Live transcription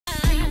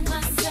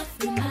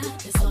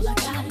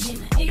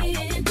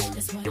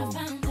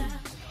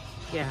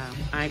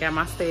I ain't got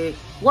my stick.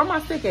 Where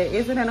my stick at?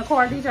 Is it in the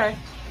car, DJ?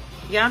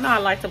 Yeah, I know I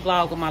like to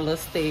vlog with my little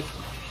stick.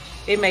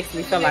 It makes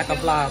me feel like a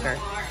vlogger.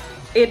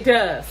 It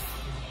does.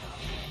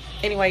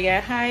 Anyway,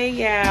 yeah, hi,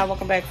 yeah,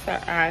 welcome back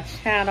to our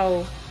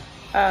channel.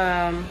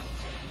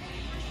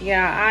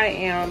 Yeah, I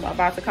am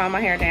about to calm my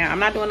hair down. I'm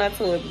not doing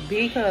nothing to it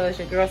because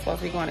your girl's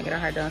supposed to be going to get her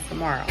hair done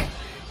tomorrow.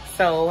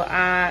 So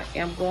I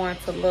am going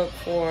to look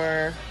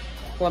for,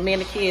 well, me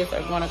and the kids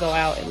are going to go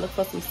out and look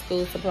for some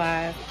school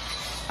supplies.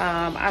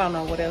 I don't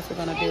know what else we're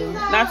going to do.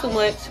 Not too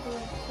much,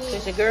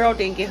 because your girl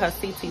didn't get her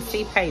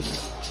CTC payment.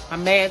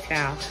 I'm mad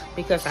now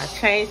because I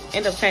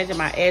ended up changing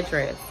my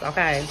address,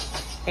 okay?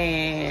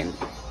 And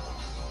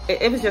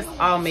it was just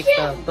all mixed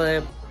up,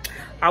 but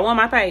I want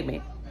my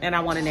payment and I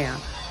want it now.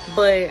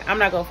 But I'm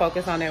not gonna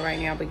focus on that right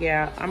now. But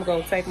yeah, I'm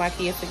gonna take my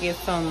kids to get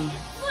some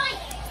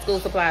school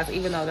supplies,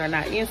 even though they're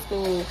not in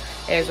school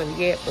as of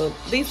yet. But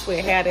at least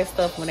we'll have that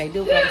stuff when they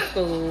do go to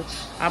school.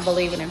 I'm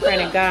believing and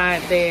praying to God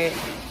that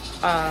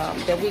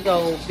that we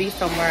go be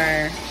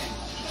somewhere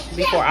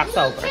before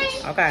October.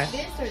 Okay.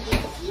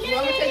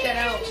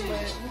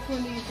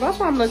 Both of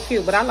them look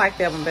cute, but I like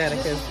that one better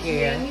because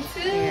I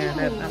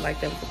like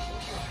that one.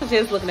 I was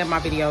just looking at my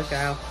videos,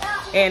 y'all,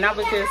 and I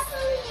was just.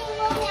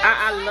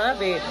 I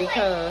love it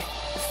because,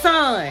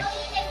 son,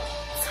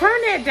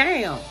 turn that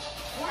down.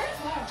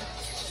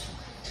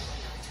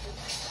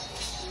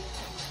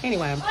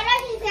 Anyway,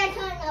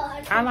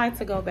 I like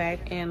to go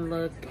back and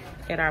look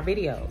at our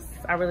videos.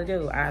 I really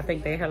do. I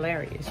think they're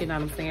hilarious. You know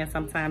what I'm saying?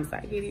 Sometimes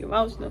I get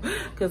emotional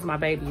because my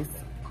babies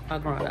are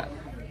growing up.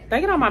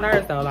 They get on my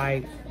nerves though.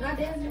 Like,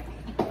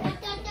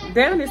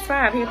 Devin is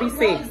 5. He'll be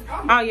 6.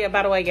 Oh yeah,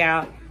 by the way,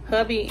 y'all,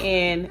 hubby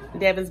and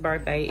Devin's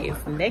birthday is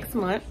next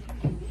month.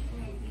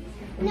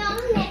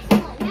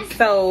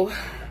 So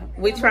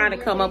we're trying to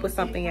come up with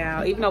something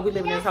out. Even though we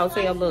live in this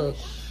hotel, look,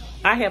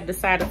 I have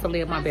decided to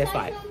live my best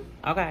life.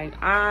 Okay,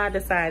 I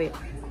decided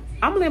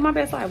I'm gonna live my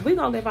best life. We're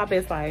gonna live our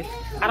best life.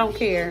 I don't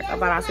care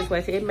about our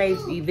situation. It may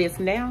be this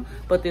now,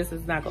 but this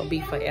is not gonna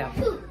be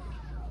forever.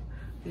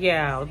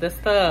 Yeah, the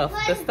stuff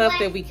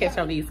that we catch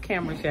on these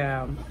cameras,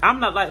 y'all. I'm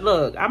not like,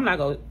 look, I'm not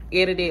gonna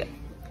edit it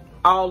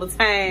all the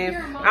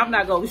time. I'm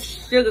not gonna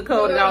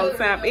sugarcoat it all the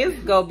time. It's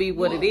gonna be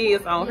what it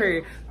is on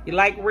her. You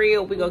like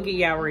real, we gonna give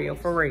y'all real,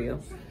 for real.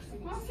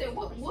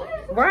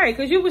 Right,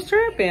 because you was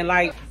tripping.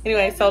 Like,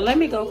 anyway, so let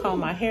me go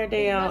comb my hair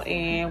down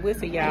and we'll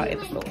see y'all at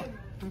the store.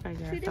 Okay,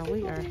 guys, so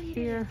we are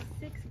here.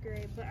 6th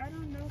grade, but I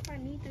don't know if I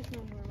need this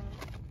no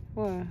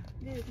more. What?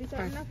 This,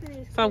 because nothing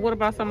is so what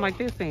about something like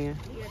this then?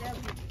 Yeah, that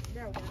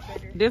would work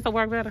better. This will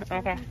work better?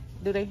 Okay.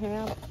 Do they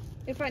have?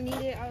 If I need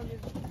it, I'll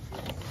just...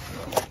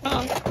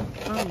 I'm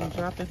gonna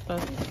drop this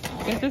stuff.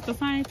 Is this the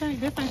same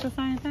thing? This ain't the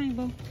same thing,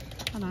 boo.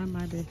 Oh, no, it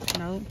might be.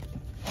 No,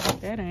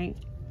 that ain't.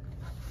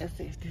 Let's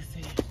see if this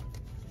is.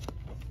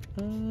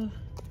 No,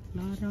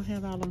 I don't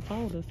have all them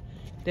folders.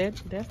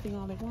 That's the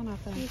only one I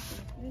think.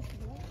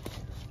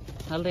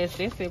 Unless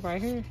this is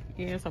right here.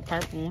 Yeah, it's a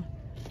purple one.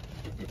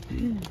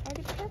 I'll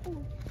get the purple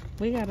one.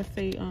 We gotta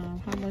see how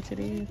much it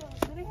is. Do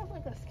they have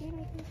like a skin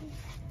or something?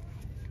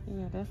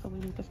 Yeah, that's what we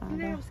need to find out.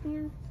 Do they have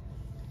skin?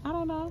 I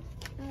don't know.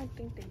 I don't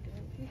think they do.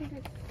 You can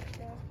just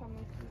ask how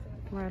much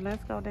these are. Right,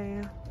 let's go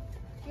down.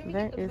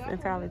 That is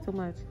entirely too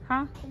much.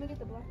 Huh? Can we get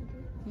the black one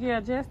too? Yeah,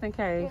 just in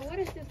case. Well, what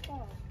is this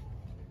for?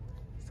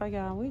 So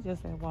y'all, we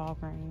just at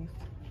Walgreens.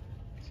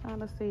 Trying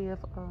to see if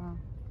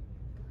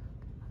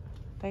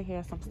they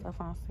have some stuff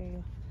on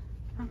sale.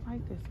 I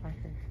like this right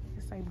here.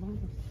 It say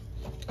Bloom.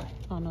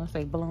 Oh no, it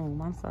say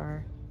Bloom. I'm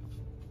sorry.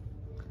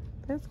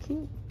 That's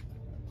cute.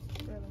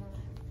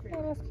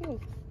 Yeah, that's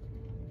cute.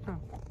 Oh.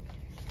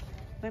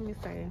 Let me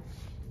see.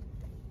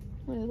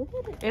 Wait, look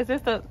at it. Is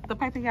this the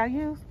paper y'all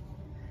use?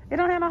 It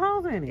don't have no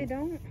holes in it. It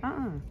don't?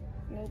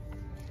 Nope.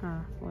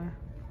 Well.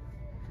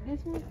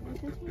 This one?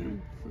 This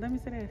one? Let me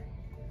see that.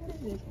 What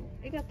is this one?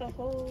 It got the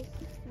holes.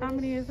 How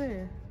many is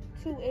there?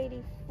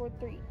 280 for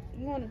 3.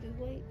 You want to do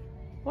weight?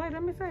 Wait,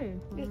 let me see.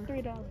 It's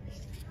 $3.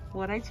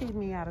 Well, they cheated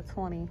me out of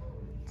 20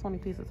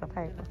 pieces of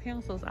paper.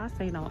 Pencils I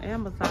seen on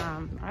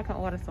Amazon. I can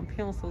order some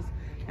pencils,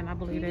 and I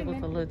believe it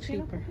was a little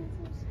cheaper.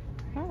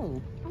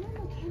 Oh,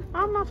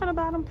 I'm not gonna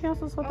buy them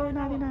pencils for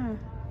 $3.99.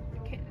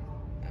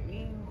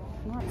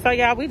 So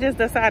y'all, we just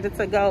decided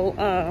to go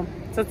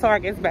to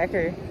Target's back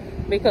here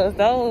because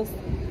those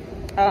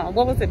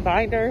what was it,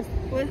 binders?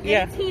 Was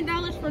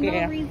 $18 for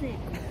no reason.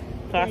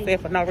 So I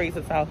said for no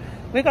reason. So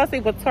we're gonna see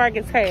what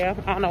Target's have.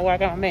 I don't know where I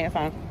got my mask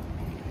on,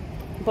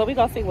 but we're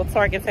gonna see what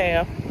Target's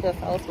have because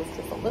those was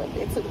just a little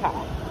bit too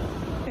high.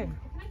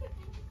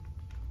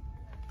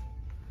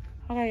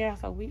 Okay, yeah,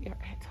 so we are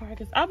at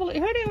Target's. I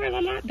believe they are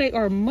a lot. They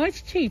are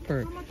much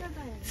cheaper.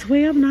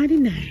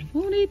 $12.99.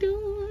 What are they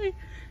doing?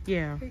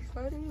 Yeah.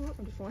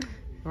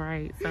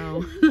 Right.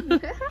 So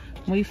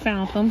we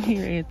found them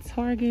here at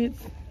Target's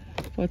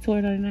for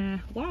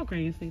 $12.99.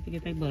 Walgreens need to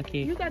get their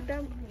bucket. You got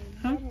them?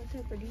 Huh?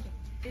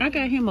 I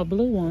got him a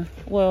blue one.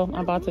 Well,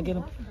 I'm about to get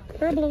him.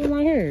 Her blue one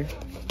right here.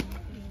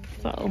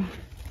 So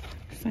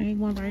same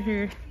one right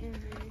here,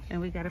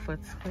 and we got it for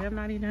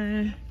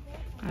 $12.99.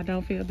 I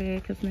don't feel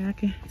bad because now I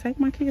can take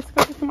my kids to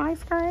go get some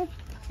ice cream.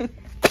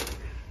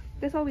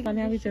 That's all we So can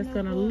now do. we're just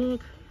gonna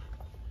look.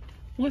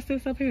 What's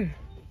this up here?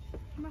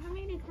 But how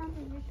many crumbs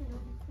is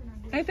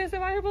this? Ain't this it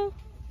right here, boo?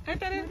 Ain't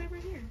that it? Over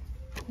here.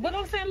 But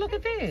I'm saying, look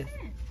at this.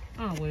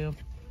 Oh, well.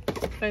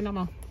 Say no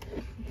more.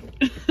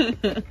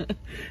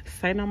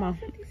 Say no more.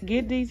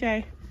 Get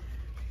DJ.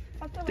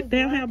 Like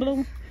They don't have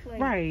blue? Like,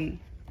 Right.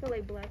 I feel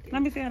like black.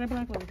 Let me see how that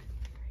black looks.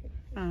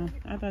 Oh,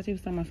 I thought you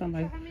was talking about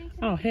something like, How many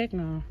oh, heck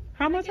no.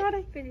 How much are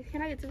they?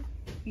 Can I get 2?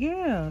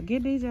 Yeah,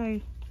 get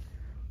DJ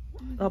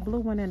a blue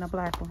one and a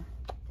black one.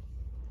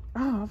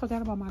 Oh, I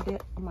forgot about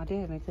my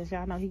dad because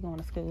y'all know he going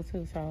to school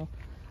too, so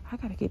I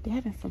gotta get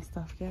that and some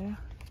stuff, yeah.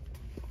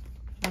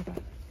 Okay.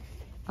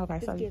 Okay,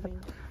 It's so giving.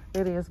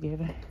 it is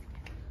giving.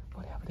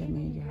 Whatever that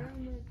means,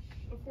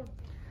 yeah.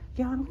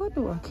 Y'all, what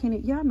do a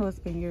kindergarten? Y'all know it's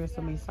been years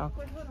for me, so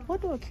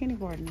what do a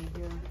kindergarten need,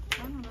 yeah?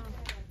 I don't know.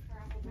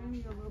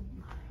 Maybe a little.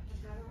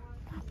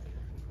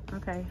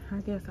 Okay, I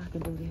guess I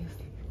can do this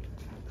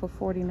for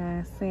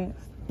 49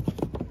 cents.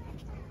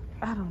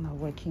 I don't know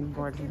what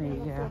kindergarten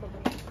need, yeah.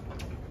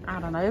 I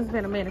don't know. It's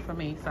been a minute for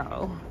me,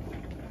 so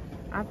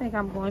I think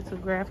I'm going to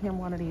grab him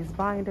one of these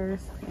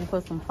binders and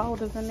put some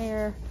folders in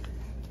there.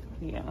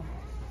 Yeah.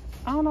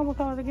 I don't know what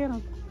color to get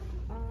him.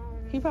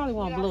 He probably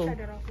want blue.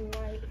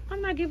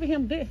 I'm not giving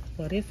him this.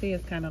 Well, this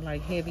is kind of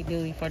like heavy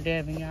duty for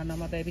Devin. Y'all know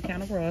my baby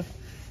kind of rough.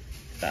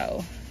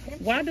 So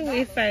why do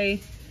it say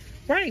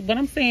right? But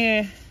I'm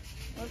saying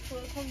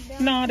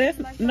no.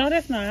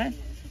 That's not.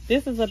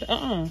 This is a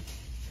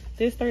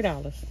This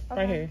 $3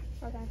 right here.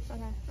 Okay.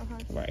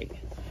 Right.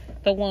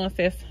 The ones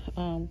that's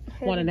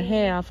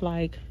 1.5,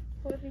 like.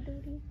 Heavy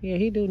duty? Yeah,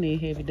 he do need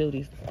heavy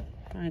duties.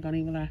 I ain't gonna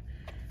even lie.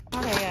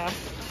 Okay, y'all.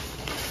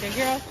 The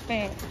girl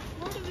spent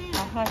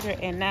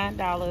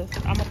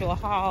 $109. I'm gonna do a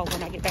haul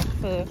when I get back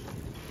to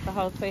the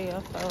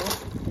hotel. So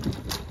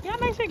y'all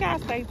make sure y'all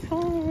stay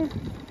tuned.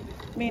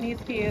 Me and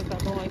these kids are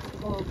going to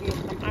go get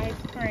some ice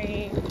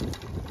cream.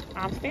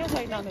 I'm still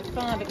waiting on the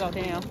sun to go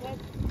down.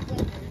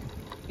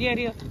 Yeah, it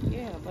is.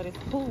 Yeah, but it's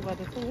cool. But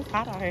it's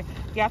hot out here.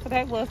 Yeah,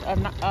 today was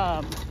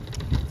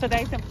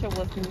today's temperature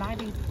was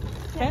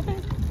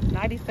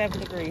 97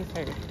 degrees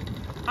here.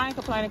 I ain't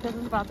complaining because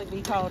it's about to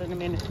be cold in a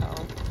minute, so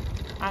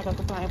I ain't gonna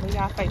complain. But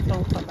y'all stay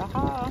tuned for the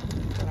haul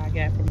that I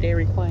got from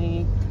Dairy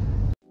Queen.